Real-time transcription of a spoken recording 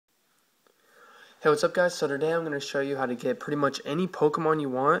Hey, what's up guys? So today I'm going to show you how to get pretty much any Pokemon you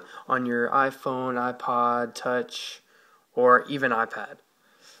want on your iPhone, iPod, Touch, or even iPad.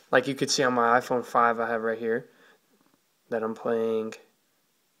 Like you could see on my iPhone 5 I have right here that I'm playing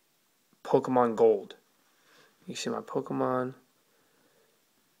Pokemon Gold. You see my Pokemon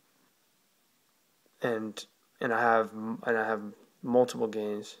and I have multiple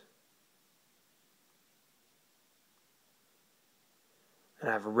games.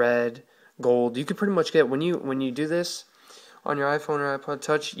 And I have red, gold. You can pretty much get when you do this on your iPhone or iPod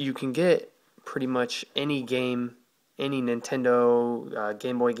Touch, you can get pretty much any game, any Nintendo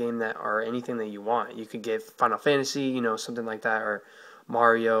Game Boy game that or anything that you want. You could get Final Fantasy, something like that, or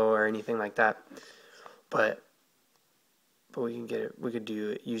Mario or anything like that. But we can get it. We could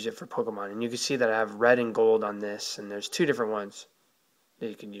use it for Pokemon, and you can see that I have red and gold on this, and there's two different ones that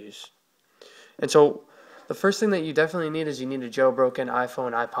you can use. And so the first thing that you definitely need is you need a jailbroken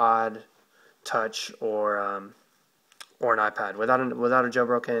iPhone, iPod Touch, or an iPad. Without a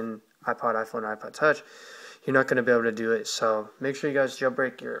jailbroken iPod, iPhone, iPod Touch, you're not going to be able to do it. So make sure you guys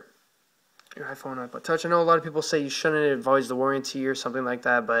jailbreak your iPhone, iPod Touch. I know a lot of people say you shouldn't advise the warranty or something like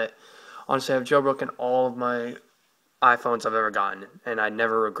that, but honestly, I've jailbroken all of my iPhones I've ever gotten, and I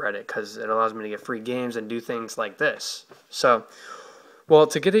never regret it because it allows me to get free games and do things like this. So, well,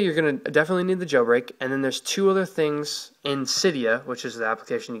 to get it, you're going to definitely need the jailbreak, and then there's two other things in Cydia, which is the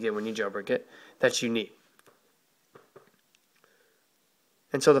application you get when you jailbreak it, that you need.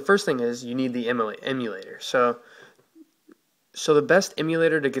 And so the first thing is you need the emulator. So the best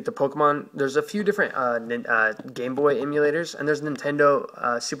emulator to get the Pokemon, there's a few different Game Boy emulators, and there's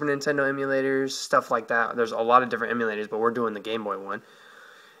Nintendo, Super Nintendo emulators, stuff like that. There's a lot of different emulators, but we're doing the Game Boy one.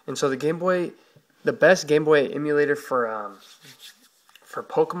 And so the best Game Boy emulator for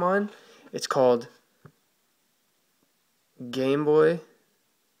Pokemon, it's called Game Boy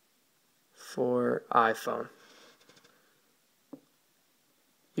for iPhone.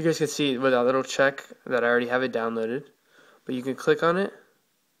 You guys can see with that little check that I already have it downloaded, but you can click on it,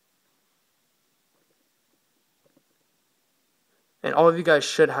 and all of you guys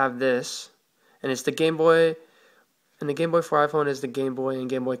should have this, and it's the Game Boy, and the Game Boy for iPhone is the Game Boy and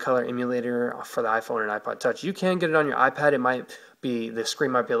Game Boy Color emulator for the iPhone and iPod Touch. You can get it on your iPad. The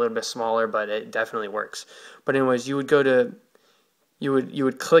screen might be a little bit smaller, but it definitely works. But anyways, you would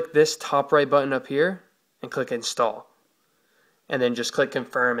click this top right button up here and click install. And then just click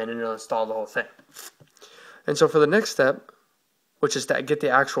confirm and it'll install the whole thing. And so for the next step, which is to get the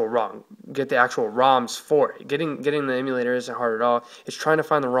actual ROMs for it. Getting the emulator isn't hard at all. It's trying to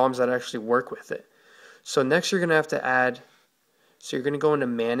find the ROMs that actually work with it. So next you're going to have to add, so you're going to go into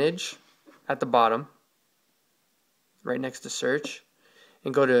manage at the bottom, right next to search,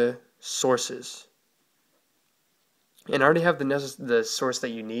 and go to sources. And I already have the source that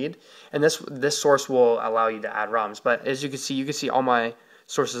you need, and this source will allow you to add ROMs. But as you can see all my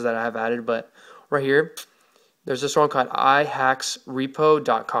sources that I have added. But right here, there's this one called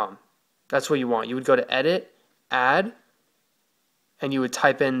ihacksrepo.com. That's what you want. You would go to edit, add, and you would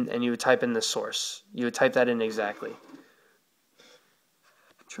type in the source. You would type that in exactly.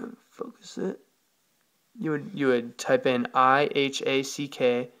 I'm trying to focus it. You would type in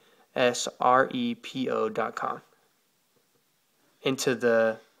ihacksrepo.com.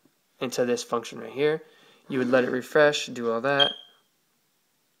 into this function right here. You would let it refresh, do all that.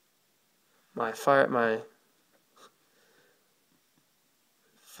 My fire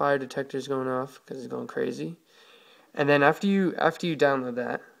detector is going off because it's going crazy. And then after you download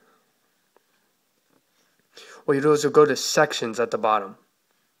that, what you do is you'll go to sections at the bottom,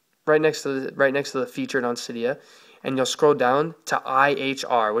 right next to the featured on Cydia, and you'll scroll down to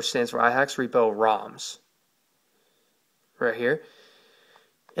IHR, which stands for iHacks Repo ROMs. Right here.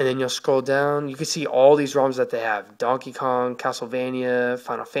 And then you'll scroll down. You can see all these ROMs that they have. Donkey Kong, Castlevania,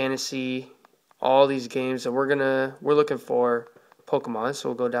 Final Fantasy, all these games. And we're looking for Pokemon, so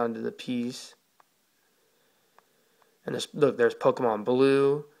we'll go down to the P's. And there's Pokemon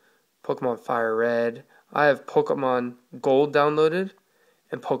Blue, Pokemon Fire Red. I have Pokemon Gold downloaded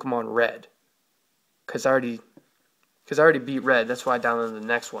and Pokemon Red. Because I already beat Red. That's why I downloaded the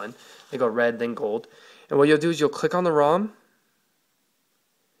next one. They go Red, then Gold. And what you'll do is you'll click on the ROM,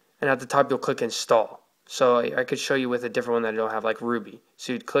 and at the top you'll click install. So I could show you with a different one that I don't have, like Ruby.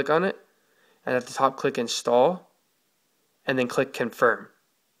 So you'd click on it, and at the top click install, and then click confirm.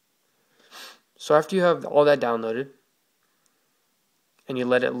 So after you have all that downloaded, and you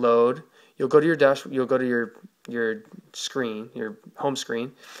let it load, you'll go to your screen, your home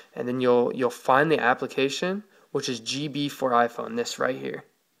screen, and then you'll find the application, which is GB for iPhone, this right here,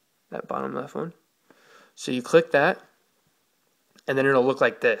 that bottom left one. So you click that, and then it'll look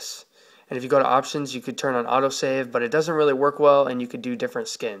like this. And if you go to options, you could turn on autosave, but it doesn't really work well, and you could do different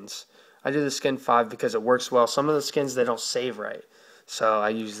skins. I do the skin 5 because it works well. Some of the skins, they don't save right. So I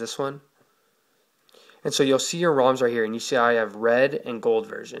use this one. And so you'll see your ROMs right here, and you see I have red and gold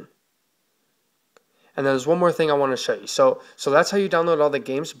version. And there's one more thing I want to show you. So that's how you download all the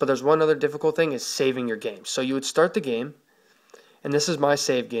games, but there's one other difficult thing is saving your game. So you would start the game, and this is my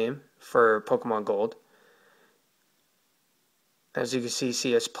save game for Pokemon Gold. As you can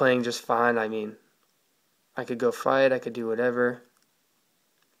see it's playing just fine. I mean, I could go fight, I could do whatever.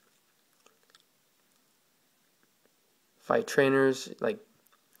 Fight trainers, like,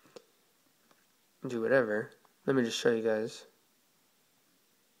 do whatever. Let me just show you guys.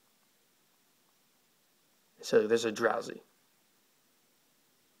 So there's a Drowsy.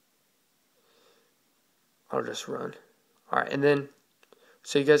 I'll just run. Alright, and then,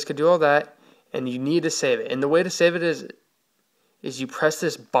 so you guys could do all that, and you need to save it. And the way to save it is you press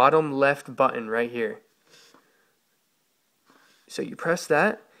this bottom left button right here. So you press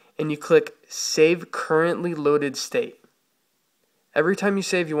that, and you click Save Currently Loaded State. Every time you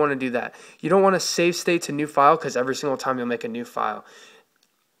save, you want to do that. You don't want to save state to new file because every single time you'll make a new file.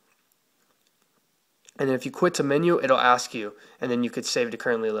 And then if you quit to menu, it'll ask you, and then you could save to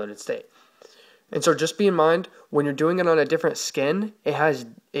currently loaded state. And so just be in mind, when you're doing it on a different skin,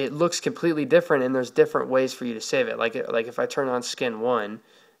 it looks completely different, and there's different ways for you to save it. Like if I turn on skin 1,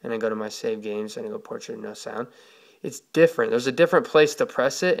 and I go to my save games, and I go portrait no sound, it's different. There's a different place to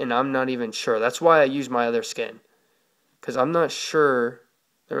press it, and I'm not even sure. That's why I use my other skin. Because I'm not sure,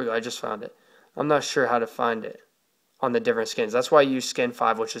 there we go, I just found it. I'm not sure how to find it on the different skins. That's why I use skin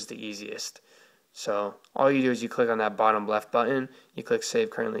 5, which is the easiest. So all you do is you click on that bottom left button, you click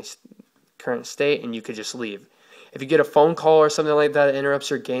Save Current State, and you could just leave. If you get a phone call or something like that interrupts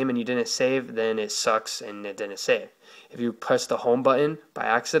your game and you didn't save, then it sucks and it didn't save. If you press the home button by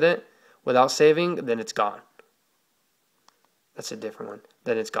accident without saving, then it's gone. That's a different one.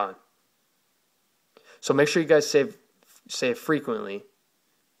 Then it's gone. So make sure you guys save frequently.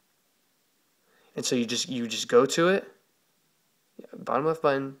 And so you just go to it, bottom left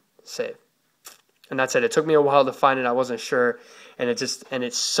button, save. And that's it. It took me a while to find it. I wasn't sure, and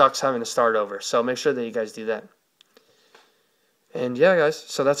it sucks having to start over. So make sure that you guys do that. And yeah, guys,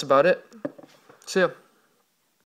 so that's about it. See ya.